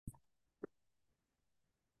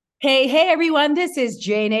Hey, everyone. This is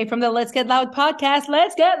Jane from the Let's Get Loud podcast.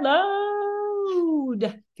 Let's get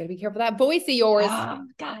loud. Gotta be careful that voice of yours.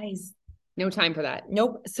 Guys. No time for that.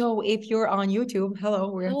 Nope. So if you're on YouTube,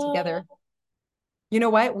 hello, we're Hello. together. You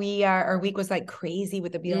know what? Our week was like crazy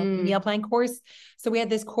with the meal plan course. So we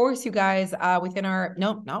had this course, you guys, not within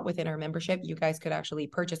our membership. You guys could actually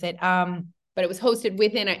purchase it. But it was hosted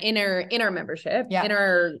within our membership, in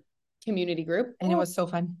our community group. And it was so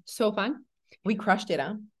fun. So fun. We crushed it,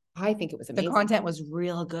 huh? I think it was amazing. The content was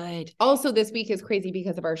real good. Also, this week is crazy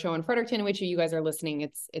because of our show in Fredericton, which you guys are listening.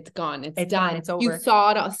 It's gone. It's done. It's over. You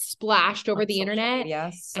saw it splashed over the internet.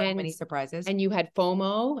 Yes. So many surprises. And you had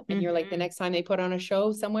FOMO and you're like, the next time they put on a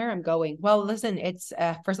show somewhere, I'm going. Well, listen, it's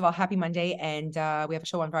first of all, happy Monday. And we have a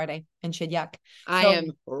show on Friday in Shediac. I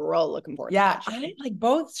am real looking forward to that show. I like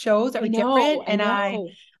both shows are different. And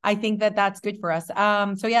I think that's good for us.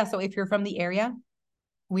 So if you're from the area,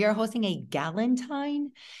 we are hosting a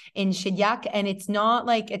Galentine in Shediac, and it's not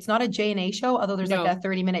a J&A show, although there's like a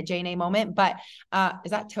 30-minute J&A moment, but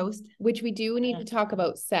is that toast? Which we do need to talk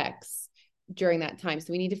about sex during that time.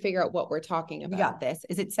 So we need to figure out what we're talking about. We got this.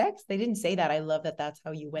 Is it sex? They didn't say that. I love that that's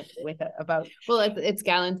how you went with it about. Well, it's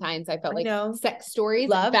Galentine's. I felt like sex stories,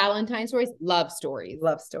 Valentine stories, love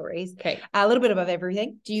stories. Okay. A little bit of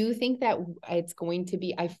everything. Do you think that it's going to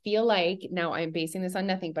be, I feel like, now I'm basing this on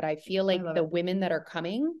nothing, but I feel like the women that are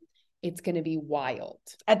coming, it's going to be wild.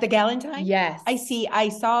 At the Galentine? Yes. I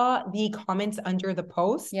saw the comments under the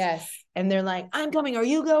post. Yes. And they're like, I'm coming. Are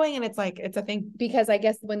you going? And it's like, it's a thing. Because I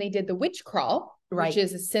guess when they did the witch crawl, which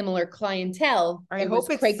is a similar clientele. I hope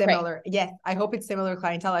it's similar. Yes. I hope it's similar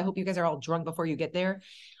clientele. I hope you guys are all drunk before you get there.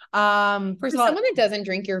 First of all, someone that doesn't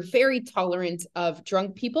drink, you're very tolerant of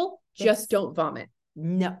drunk people. Just don't vomit.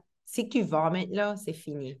 No. Si tu vomites, là, c'est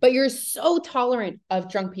fini. But you're so tolerant of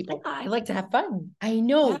drunk people. I like to have fun. I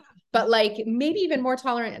know. Yeah. But like maybe even more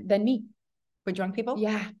tolerant than me. With drunk people?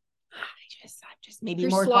 Yeah. I'm just maybe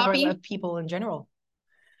more tolerant of people in general.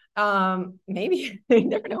 Maybe. You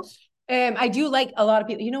never know. I do like a lot of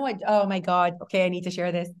people. You know what? Oh my God. Okay, I need to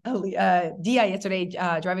share this. Dia yesterday,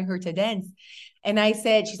 driving her to dance. And I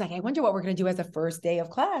said, she's like, I wonder what we're going to do as a first day of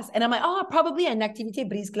class. And I'm like, probably an activité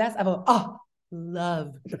brise-glace. I go,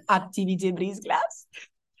 love activité brise-glace.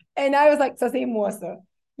 And I was like, ça c'est moi ça.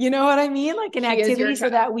 You know what I mean? Like an activity so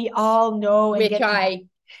that we all know. Which I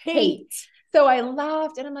hate. So I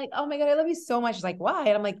laughed and I'm like, oh my God, I love you so much. She's like, why?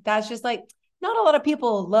 And I'm like, that's just like, not a lot of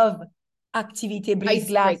people love activité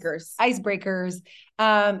brise-glace. Icebreakers.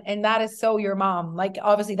 And that is so your mom. Like,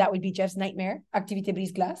 obviously that would be Jeff's nightmare. Activité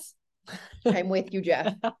brise-glace. I'm with you,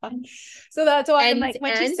 Jeff. So that's why I'm like,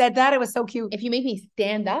 when she said that, it was so cute. If you make me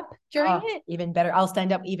stand up during it, even better. I'll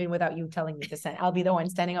stand up even without you telling me to stand. I'll be the one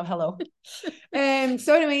standing up. Hello.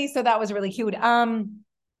 So anyway, so that was really cute.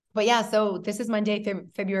 But yeah, so this is Monday,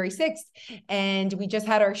 February 6th, and we just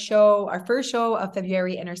had our first show of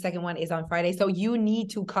February, and our second one is on Friday. So you need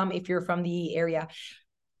to come if you're from the area.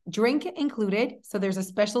 Drink included. So there's a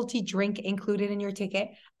specialty drink included in your ticket.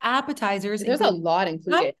 Appetizers. There's a lot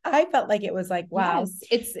included. I felt like it was like, wow. Yes.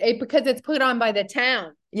 It's because it's put on by the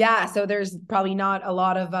town. Yeah. So there's probably not a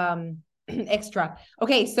lot of extra.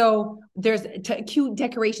 Okay. So there's cute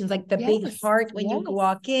decorations, like the big heart when you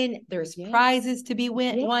walk in. There's prizes to be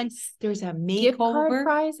won. There's a makeover. Gift card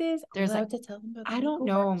prizes. There's to tell them about I don't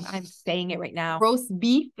know. I'm saying it right now. Roast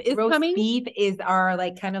beef is coming. Roast beef is our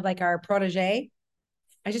kind of like our protege.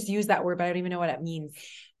 I just use that word, but I don't even know what it means.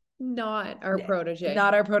 Not our protege.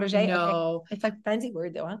 Not our protege. No. Okay. It's like a fancy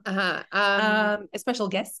word though, huh? A special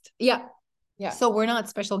guest. Yeah. Yeah. So we're not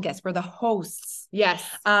special guests. We're the hosts. Yes.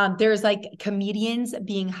 There's like comedians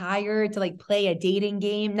being hired to like play a dating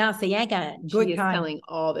game. Now, Sayanka, good time. Telling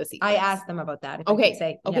all this. I asked them about that.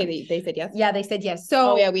 Okay. They said yes. Yeah, they said yes.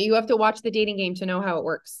 So you have to watch the dating game to know how it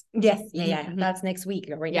works. Yes. Yeah. Mm-hmm. That's next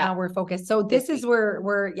week. Right now we're focused. So this is where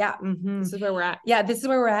we're. Yeah. Mm-hmm. This is where we're at. Yeah. This is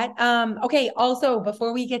where we're at. Okay. Also,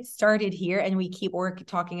 before we get started here, and we keep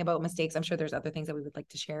talking about mistakes, I'm sure there's other things that we would like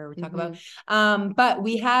to share or talk about. But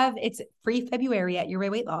it's free February at Your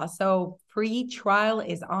Weight Loss. So free trial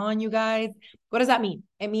is on, you guys. What does that mean?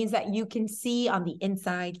 It means that you can see on the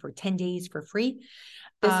inside for 10 days for free.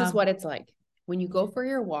 This is what it's like when you go for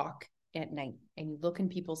your walk at night and you look in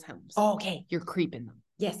people's homes. Oh, okay. You're creeping them.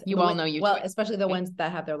 Yes. You all know you. Well, especially the ones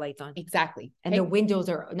that have their lights on. Exactly. And the windows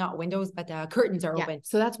are not windows, but curtains are open.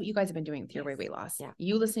 So that's what you guys have been doing with Your Weight Loss. Yeah.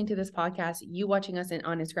 You listening to this podcast, you watching us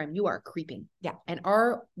on Instagram, you are creeping. Yeah. And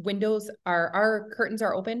our curtains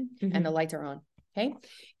are open and the lights are on. Okay.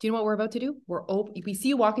 Do you know what we're about to do? We're open. We see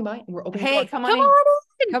you walking by and we're open. Hey, come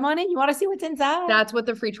on in. You want to see what's inside? That's what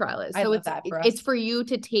the free trial is. So it's for you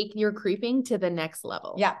to take your creeping to the next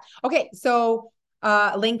level. Yeah. Okay. So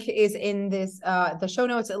Link is in this, the show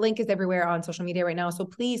notes. A link is everywhere on social media right now. So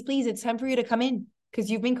please, it's time for you to come in, because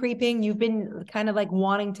you've been creeping. You've been kind of like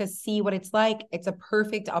wanting to see what it's like. It's a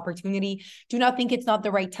perfect opportunity. Do not think it's not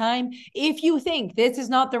the right time. If you think this is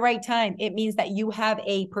not the right time, it means that you have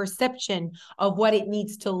a perception of what it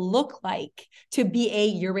needs to look like to be a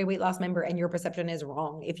Your Way weight loss member, and your perception is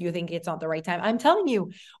wrong if you think it's not the right time. I'm telling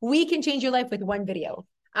you, we can change your life with one video.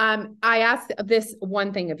 I asked this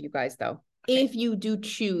one thing of you guys though. Okay. If you do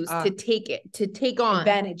choose to take on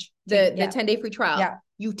advantage the 10-day free trial, yeah,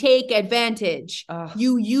 you take advantage,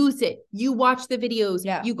 you use it, you watch the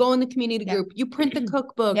videos, you go in the community group, you print the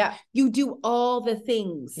cookbook, you do all the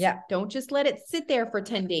things. Don't just let it sit there for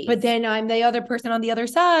 10 days. But then I'm the other person on the other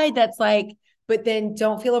side that's like, but then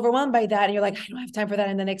don't feel overwhelmed by that. And you're like, I don't have time for that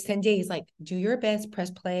in the next 10 days. Like, do your best, press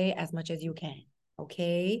play as much as you can.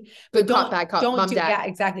 Okay. But don't do, yeah,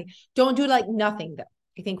 exactly. Don't do like nothing though.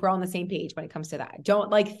 I think we're all on the same page when it comes to that.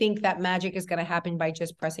 Don't like think that magic is going to happen by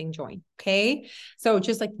just pressing join. Okay. So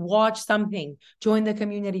just like watch something, join the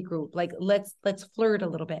community group. Like let's flirt a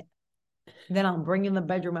little bit. Then I'll bring you in the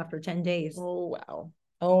bedroom after 10 days. Oh, wow.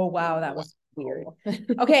 Oh, wow. That was weird.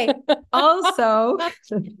 Okay. Also,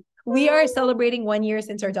 we are celebrating 1 year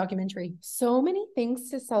since our documentary. So many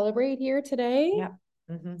things to celebrate here today. Yeah.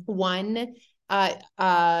 1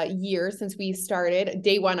 year since we started.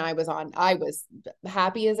 Day 1 I was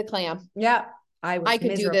happy as a clam. Yeah. I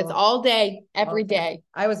could do this all day, every day.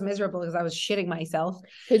 I was miserable because I was shitting myself.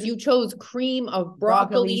 Because you chose cream of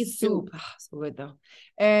broccoli soup. Oh, so good though.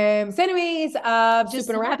 So anyways,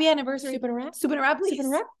 just happy anniversary. Soup and a wrap. Soup and a wrap, please. Soup and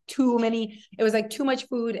a wrap. Too many. It was like too much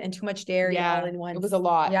food and too much dairy all in one. It was a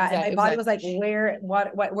lot. Yeah. And my body was like, where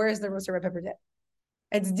is the roasted red pepper dip?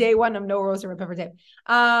 It's day 1 of no roasted red pepper dip.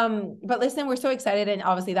 But listen, we're so excited. And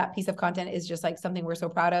obviously that piece of content is just like something we're so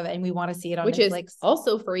proud of. And we want to see it on Netflix. Which is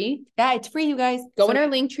also free. Yeah, it's free, you guys. Go in our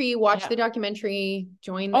link tree, watch the documentary,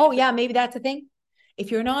 join. Oh, yeah, maybe that's the thing.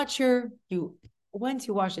 If you're not sure, once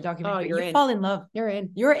you watch the documentary, you fall in love. You're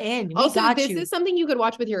in. Also, this is something you could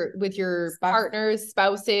watch with your partners,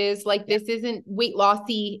 spouses. Like this isn't weight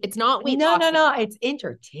lossy. It's not weight lossy. No. It's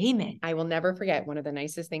entertainment. I will never forget one of the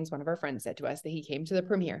nicest things one of our friends said to us, that he came to the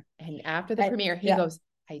premiere, and after the premiere, he goes,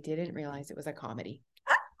 "I didn't realize it was a comedy."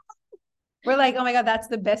 We're like, oh my God, that's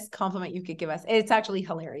the best compliment you could give us. It's actually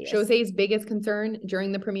hilarious. Jose's biggest concern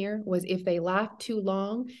during the premiere was if they laugh too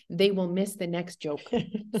long, they will miss the next joke.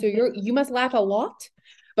 So you must laugh a lot,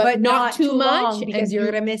 but not too much, because you're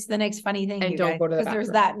gonna miss the next funny thing. And don't go to the bathroom. Because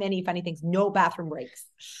there's that many funny things. No bathroom breaks.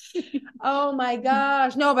 Oh my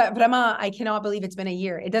gosh. No, but Brahma, I cannot believe it's been a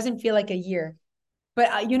year. It doesn't feel like a year.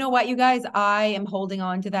 But you know what, you guys, I am holding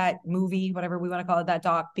on to that movie, whatever we want to call it, that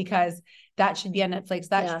doc, because that should be on Netflix.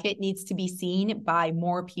 That shit needs to be seen by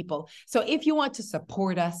more people. So if you want to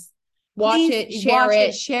support us, watch it,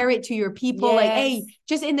 share it to your people. Yes. Like, hey,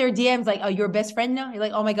 just in their DMs, like, oh, your best friend now? You're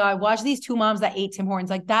like, oh my God, watch these 2 moms that ate Tim Hortons.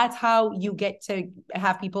 Like, that's how you get to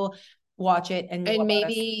have people watch it. And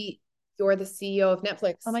maybe you're the CEO of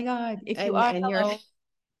Netflix. Oh my God. If you are, you're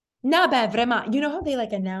not bad, vraiment. You know how they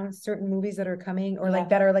like announce certain movies that are coming, or like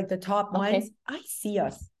that are like the top ones? I see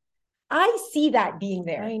us. I see that being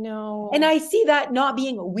there. I know. And I see that not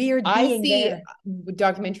being weird. I see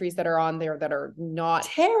documentaries that are on there that are not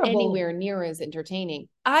terrible, anywhere near as entertaining.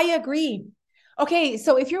 I agree. Okay.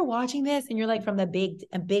 So if you're watching this and you're like from the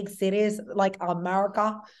big cities like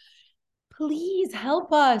America, please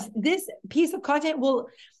help us. This piece of content will,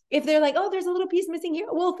 if they're like, oh, there's a little piece missing here,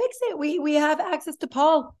 we'll fix it. We have access to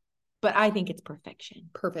Paul. But I think it's perfection.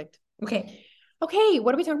 Perfect. Okay.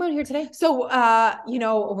 What are we talking about here today? So,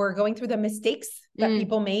 we're going through the mistakes that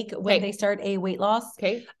people make when they start a weight loss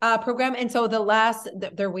program. And so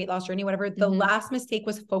their weight loss journey, whatever, the last mistake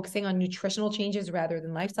was focusing on nutritional changes rather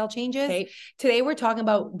than lifestyle changes. Okay. Today, we're talking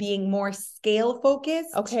about being more scale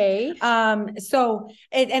focused. Okay. So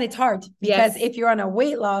it's hard because if you're on a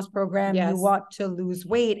weight loss program, you want to lose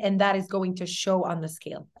weight, and that is going to show on the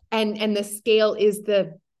scale. And the scale is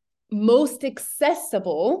the most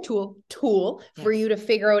accessible tool for you to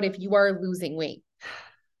figure out if you are losing weight.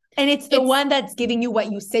 And it's the one that's giving you what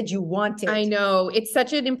you said you wanted. I know. It's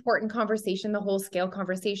such an important conversation, the whole scale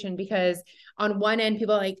conversation, because on one end,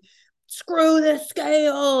 people are like, screw the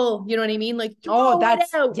scale. You know what I mean? Like, that's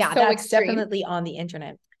definitely on the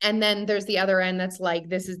internet. And then there's the other end that's like,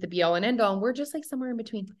 this is the be all and end all. And we're just like somewhere in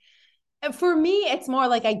between. For me, it's more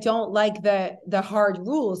like I don't like the hard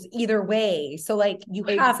rules either way. So like you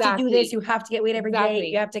have to do this, you have to get weight every day,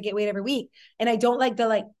 you have to get weight every week. And I don't like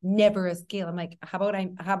the never a scale. I'm like, how about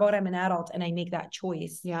I'm an adult and I make that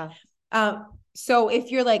choice? Yeah. So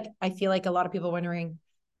if you're like, I feel like a lot of people wondering,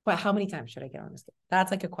 how many times should I get on the scale?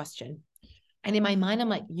 That's like a question. And in my mind, I'm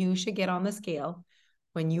like, you should get on the scale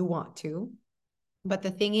when you want to. But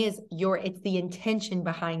the thing is, it's the intention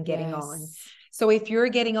behind getting on. So if you're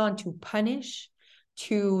getting on to punish,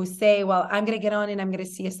 to say, well, I'm going to get on and I'm going to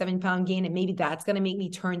see a 7-pound gain, and maybe that's going to make me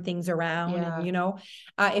turn things around. And, you know,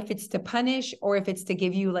 if it's to punish, or if it's to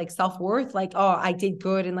give you like self-worth, like, oh, I did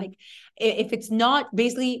good. And like, if it's not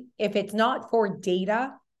for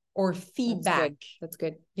data or feedback, that's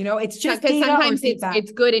good. You know, it's just because sometimes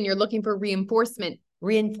it's good and you're looking for reinforcement.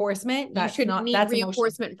 You shouldn't need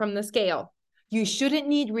reinforcement from the scale. You shouldn't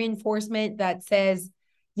need reinforcement that says,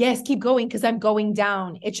 yes, keep going because I'm going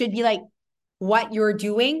down. It should be like, what you're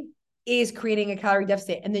doing is creating a calorie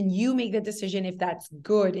deficit. And then you make the decision if that's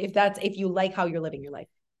good, if you like how you're living your life.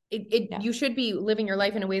 You should be living your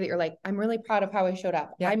life in a way that you're like, I'm really proud of how I showed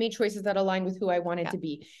up. I made choices that aligned with who I wanted to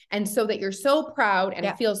be. And so that you're so proud and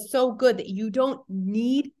it feels so good that you don't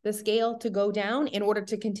need the scale to go down in order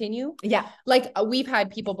to continue. Yeah. Like we've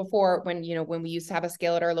had people before when we used to have a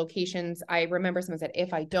scale at our locations, I remember someone said,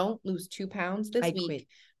 if I don't lose 2 pounds this week, quit.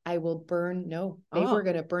 I will burn. No, they were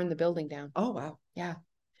going to burn the building down. Oh, wow. Yeah.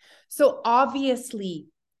 So obviously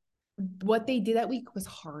what they did that week was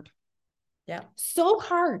hard. Yeah. So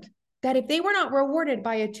hard that if they were not rewarded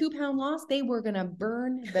by a 2-pound loss, they were going to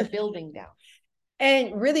burn the building down.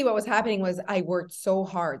 And really what was happening was I worked so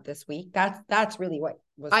hard this week. That's really what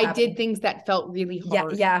was happening. I did things that felt really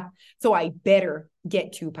hard. Yeah. So I better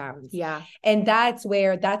get 2 pounds. Yeah. And that's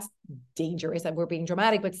dangerous. And we're being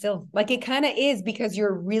dramatic, but still, like, it kind of is, because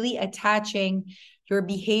you're really attaching your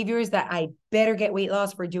behaviors that I better get weight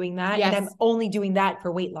loss for doing that. Yes. And I'm only doing that for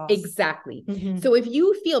weight loss. Exactly. Mm-hmm. So if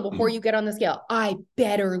you feel before you get on the scale, I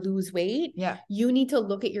better lose weight. Yeah. You need to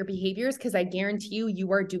look at your behaviors, because I guarantee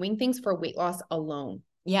you are doing things for weight loss alone.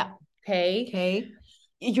 Yeah. Okay.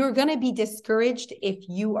 You're going to be discouraged if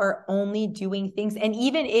you are only doing things. And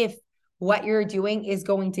even if what you're doing is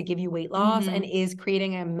going to give you weight loss and is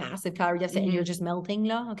creating a massive calorie deficit and you're just melting,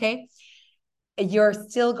 okay? You're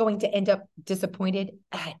still going to end up disappointed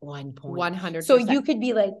at one point. 100%. So you could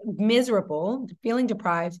be like miserable, feeling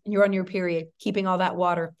deprived, and you're on your period, keeping all that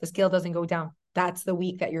water. The scale doesn't go down. That's the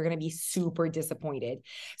week that you're going to be super disappointed.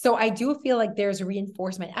 So I do feel like there's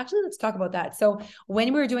reinforcement. Actually, let's talk about that. So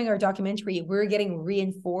when we were doing our documentary, we were getting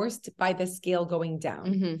reinforced by the scale going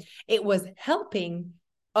down. It was helping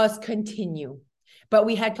us continue. But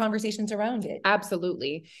we had conversations around it.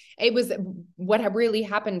 Absolutely. It was what really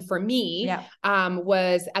happened for me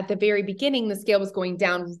was at the very beginning, the scale was going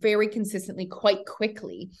down very consistently, quite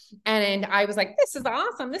quickly. And I was like, this is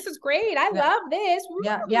awesome. This is great. I love this.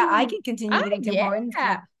 Yeah. I can continue getting Tim Hortons.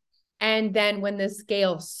 And then when the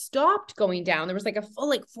scale stopped going down, there was like a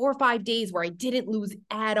full 4 or 5 days where I didn't lose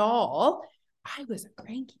at all. I was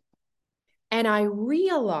cranky. And I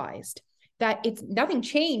realized that nothing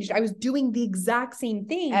changed. I was doing the exact same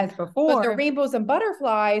thing as before. But the rainbows and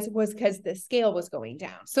butterflies was because the scale was going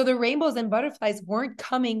down. So the rainbows and butterflies weren't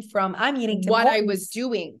coming from, I'm eating what I was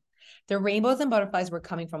doing. The rainbows and butterflies were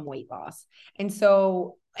coming from weight loss. And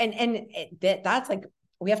so, that's like,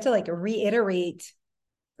 we have to reiterate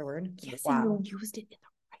the word. Yes. Wow. You used it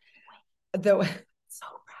in the right way. So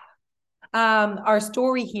proud. Our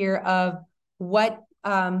story here of what,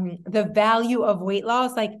 the value of weight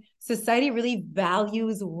loss, society really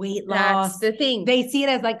values weight loss. That's the thing. They see it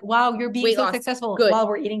as wow, you're being so successful while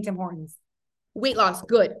we're eating Tim Hortons. Weight loss,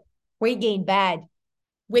 good. Weight gain, bad.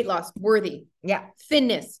 Weight loss, worthy. Yeah.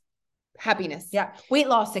 Thinness, happiness. Yeah. Weight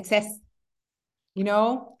loss, success.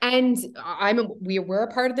 And we're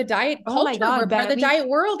a part of the diet culture. Oh my God, we're part of the diet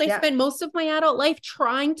world. I spent most of my adult life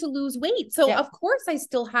trying to lose weight. So of course I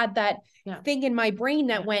still had that thing in my brain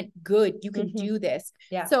that went, good, you can do this.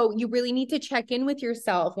 Yeah. So you really need to check in with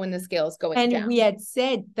yourself when the scale is going down. And we had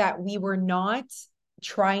said that we were not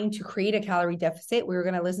trying to create a calorie deficit. We were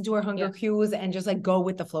going to listen to our hunger cues and just go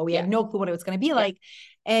with the flow. We had no clue what it was going to be like.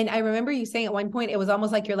 And I remember you saying at one point, it was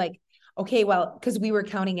almost like you're like, okay, well, because we were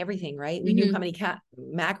counting everything, right? We knew how many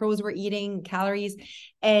macros we're eating, calories.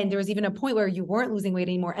 And there was even a point where you weren't losing weight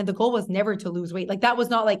anymore. And the goal was never to lose weight. That was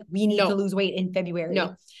not we need to lose weight in February.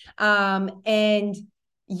 No. And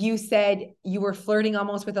you said you were flirting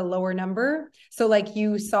almost with a lower number. So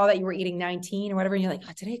you saw that you were eating 19 or whatever. And you're like,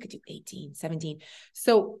 today I could do 18, 17.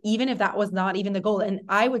 So even if that was not even the goal, and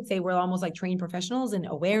I would say we're almost trained professionals in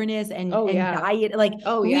awareness and diet. We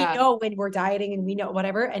know when we're dieting and we know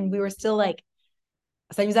whatever. And we were still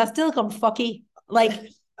sometimes that still come fucky.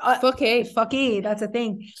 Fucky. That's a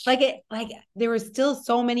thing. There was still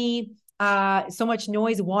so much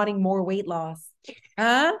noise wanting more weight loss.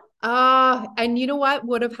 And you know what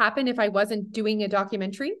would have happened if I wasn't doing a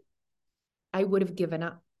documentary? I would have given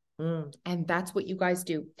up. And that's what you guys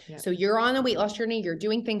do. Yeah. So you're on a weight loss journey. You're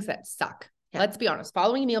doing things that suck. Yeah. Let's be honest.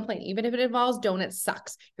 Following a meal plan, even if it involves donuts,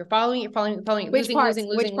 sucks. You're following, Which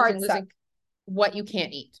parts suck? What you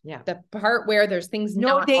can't eat. Yeah. The part where there's things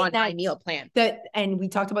not on my meal plan. And we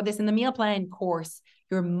talked about this in the meal plan course,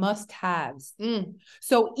 your must-haves.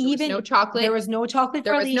 So even no chocolate. There was no chocolate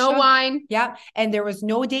there for was Alicia. No wine. Yeah. And there was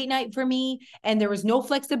no date night for me. And there was no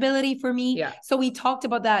flexibility for me. Yeah. So we talked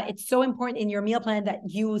about that. It's so important in your meal plan that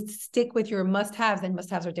you stick with your must-haves, and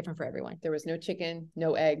must-haves are different for everyone. There was no chicken,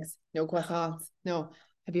 no eggs, no croissants. No.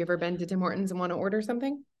 Have you ever been to Tim Hortons and want to order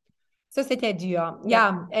something? So c'était dur.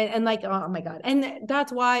 Yeah. And like, oh my God. And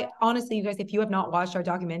that's why, honestly, you guys, if you have not watched our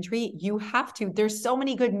documentary, you have to. There's so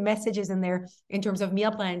many good messages in there in terms of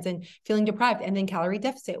meal plans and feeling deprived, and then calorie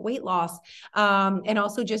deficit, weight loss. And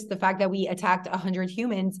also just the fact that we attacked 100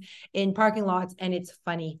 humans in parking lots, and it's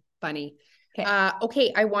funny. Okay.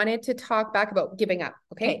 Okay. I wanted to talk back about giving up.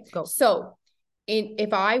 Okay. Go. So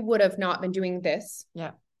if I would have not been doing this,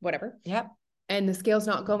 whatever. Yeah. And the scale's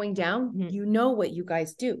not going down, you know what you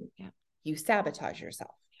guys do. Yeah. You sabotage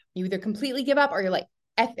yourself. You either completely give up or you're like,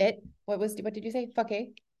 F it. What did you say? Fuck it.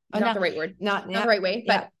 Not the right word. Not the right way,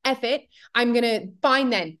 but F it. I'm going to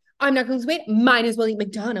find then. I'm not going to lose weight. Might as well eat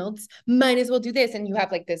McDonald's. Might as well do this. And you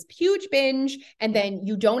have like this huge binge, and then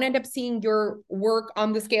you don't end up seeing your work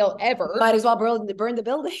on the scale ever. Might as well burn the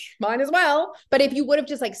building. Might as well. But if you would have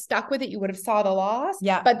just like stuck with it, you would have saw the loss.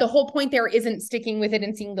 Yeah. But the whole point there isn't sticking with it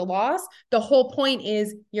and seeing the loss. The whole point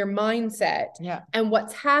is your mindset. Yeah. And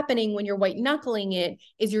what's happening when you're white knuckling it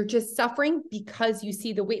is you're just suffering because you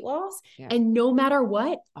see the weight loss. Yeah. And no matter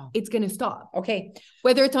what, it's going to stop. Okay.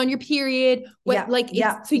 Whether it's on your period,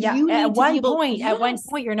 at one point,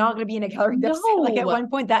 you're not going to be in a calorie deficit. Like at one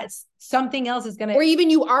point, that's something else is going to, or even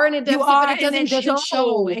you are in a deficit, but it doesn't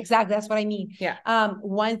show. Exactly. That's what I mean. Yeah.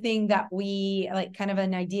 One thing that we like, kind of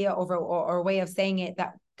an idea or way of saying it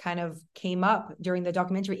that kind of came up during the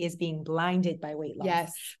documentary is being blinded by weight loss.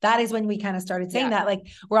 Yes. That is when we kind of started saying that, like,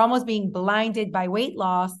 we're almost being blinded by weight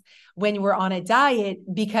loss when we're on a diet,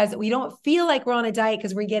 because we don't feel like we're on a diet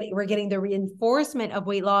because we're getting the reinforcement of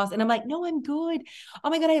weight loss. And I'm like, no, I'm good. Oh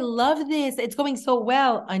my God, I love this. It's going so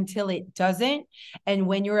well, until it doesn't. And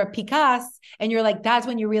when you're a Picasso and you're like, that's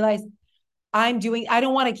when you realize, I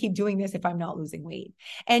don't want to keep doing this if I'm not losing weight.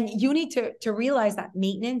 And you need to realize that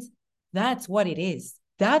maintenance, that's what it is.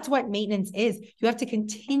 That's what maintenance is. You have to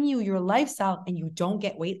continue your lifestyle and you don't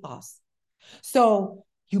get weight loss. So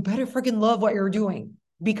you better freaking love what you're doing,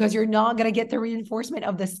 because you're not going to get the reinforcement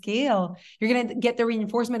of the scale. You're going to get the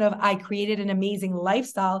reinforcement of, I created an amazing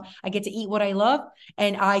lifestyle. I get to eat what I love,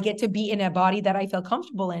 and I get to be in a body that I feel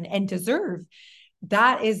comfortable in and deserve.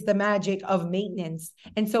 That is the magic of maintenance.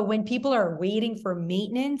 And so when people are waiting for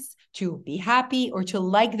maintenance to be happy or to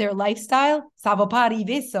like their lifestyle, ça va pas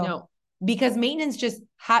arriver ça. No. Because maintenance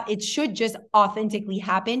it should just authentically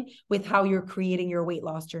happen with how you're creating your weight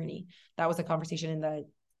loss journey. That was a conversation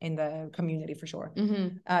in the community for sure.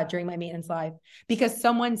 During my maintenance live, because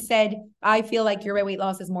someone said, I feel like your weight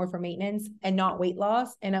loss is more for maintenance and not weight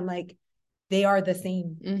loss. And I'm like, they are the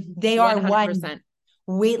same. They 100%. Are one.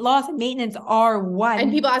 Weight loss and maintenance are one.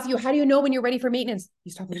 And people ask you, how do you know when you're ready for maintenance?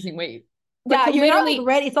 You stop losing weight. Yeah, you're literally not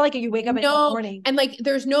ready. It's not like you wake up in the morning. And like,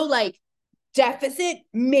 there's no like deficit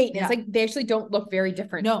maintenance. Like they actually don't look very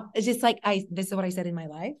different. No, it's just like, this is what I said in my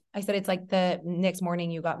life. I said, it's like the next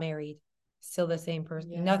morning you got married, still the same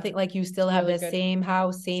person. Yeah. Nothing, like you still have the same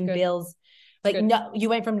house, same bills. Like no, you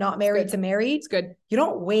went from not married to married. It's good. You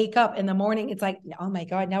don't wake up in the morning. It's like, oh my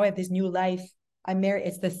God, now I have this new life. I'm married.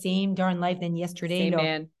 It's the same darn life than yesterday. Same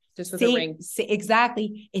man, just with a ring.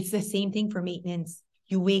 Exactly. It's the same thing for maintenance.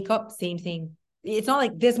 You wake up, same thing. It's not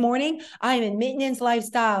like this morning, I'm in maintenance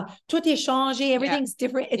lifestyle. Tout est changé. Everything's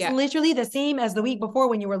different. It's literally the same as the week before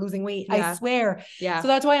when you were losing weight. I swear. Yeah. So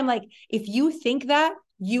that's why I'm like, if you think that,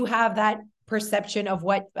 you have that perception of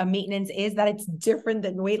what a maintenance is, that it's different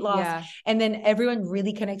than weight loss. Yeah. And then everyone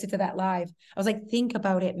really connected to that live. I was like, think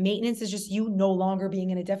about it. Maintenance is just you no longer being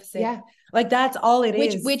in a deficit. Yeah. Like that's all it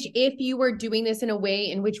is. Which if you were doing this in a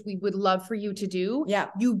way in which we would love for you to do,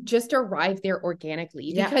 you just arrive there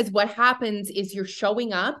organically. Because what happens is you're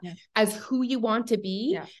showing up as who you want to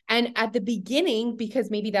be. Yeah. And at the beginning, because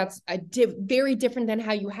maybe that's very different than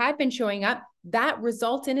how you had been showing up, that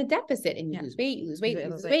results in a deficit, and you lose weight, you lose weight, you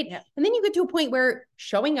lose weight. Yeah. And then you get to a point where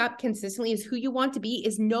showing up consistently as who you want to be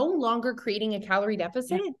is no longer creating a calorie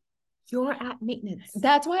deficit. Yeah. You're at maintenance.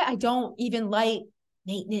 That's why I don't even like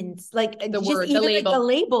maintenance, like the word, the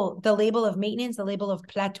label. Like the label of maintenance, the label of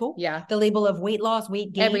plateau, the label of weight loss,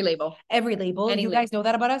 weight gain, every label. You guys know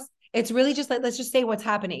that about us. It's really just like, let's just say what's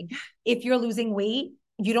happening. If you're losing weight,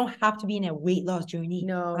 you don't have to be in a weight loss journey.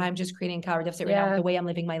 No. I'm just creating a calorie deficit right now, the way I'm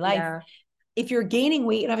living my life. Yeah. If you're gaining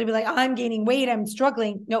weight, you don't have to be like, I'm gaining weight, I'm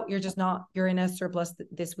struggling. No, you're just not. You're in a surplus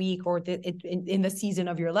this week or in the season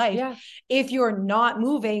of your life. Yeah. If you're not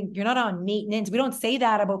moving, you're not on maintenance. We don't say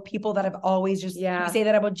that about people that have always just, Yeah. we say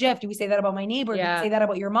that about Jeff. Do we say that about my neighbor? Do we say that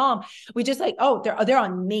about your mom? We just like, oh, they're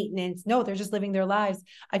on maintenance. No, they're just living their lives.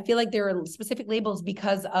 I feel like there are specific labels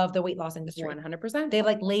because of the weight loss industry. 100%. They've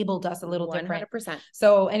like labeled us a little 100%. different.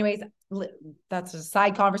 So anyways, that's a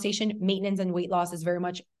side conversation. Maintenance and weight loss is very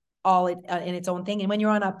much all in its own thing. And when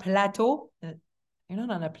you're on a plateau, you're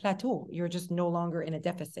not on a plateau. You're just no longer in a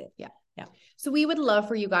deficit. Yeah. So we would love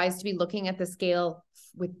for you guys to be looking at the scale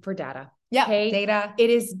for data. Yeah. Okay? Data.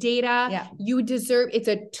 It is data. Yeah. You deserve, it's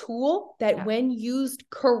a tool that when used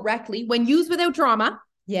correctly, when used without drama.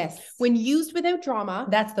 Yes. When used without drama.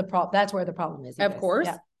 That's the problem. That's where the problem is. Of course.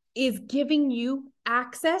 Is giving you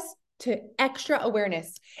access to extra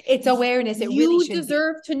awareness. It's awareness. It really should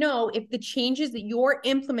deserve to know if the changes that you're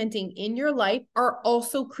implementing in your life are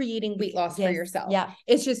also creating weight loss for yourself. Yeah.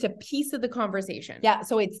 It's just a piece of the conversation. Yeah.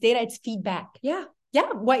 So it's data, it's feedback. Yeah.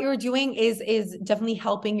 Yeah. What you're doing is definitely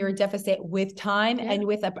helping your deficit with time and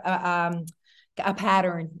with a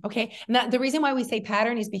pattern. Okay. And the reason why we say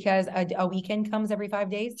pattern is because a weekend comes every 5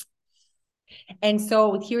 days. And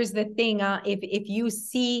so here's the thing. If you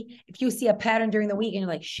see a pattern during the week and you're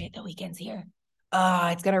like, shit, the weekend's here.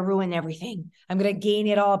 It's going to ruin everything. I'm going to gain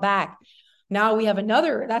it all back. Now we have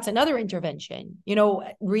that's another intervention,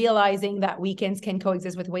 realizing that weekends can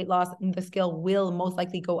coexist with weight loss and the scale will most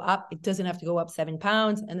likely go up. It doesn't have to go up 7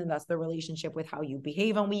 pounds. And then that's the relationship with how you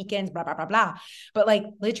behave on weekends, blah, blah, blah, blah. But like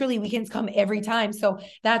literally weekends come every time. So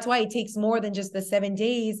that's why it takes more than just the 7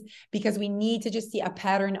 days, because we need to just see a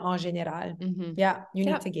pattern en general. Mm-hmm. Yeah. You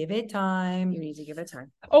need to give it time. You need to give it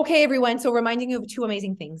time. Okay, everyone. So reminding you of 2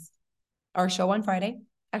 amazing things. Our show on Friday.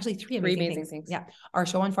 Actually, 3 amazing things. Yeah. Our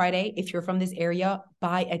show on Friday. If you're from this area,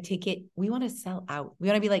 buy a ticket. We want to sell out. We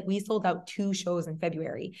want to be like, we sold out 2 shows in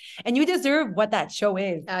February and you deserve what that show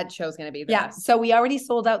is. That show's going to be the best. So we already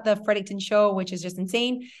sold out the Fredericton show, which is just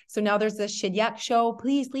insane. So now there's the Shediac show.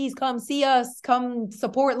 Please come see us. Come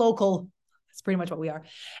support local. That's pretty much what we are.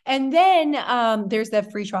 And then there's the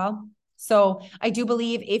free trial. So I do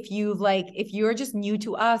believe if you're just new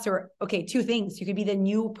to us 2 things, you could be the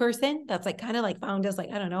new person that's like kind of like found us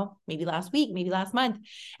like, I don't know, maybe last week, maybe last month.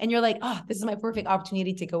 And you're like, oh, this is my perfect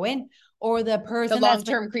opportunity to go in. Or the person the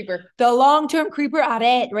long-term creeper. The long-term creeper at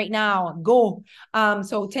it right now. Go.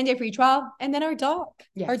 So 10-day free trial. And then our doc.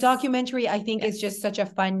 Yes. Our documentary, I think is just such a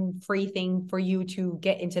fun, free thing for you to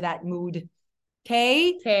get into that mood.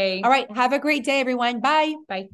 Okay. All right. Have a great day, everyone. Bye. Bye.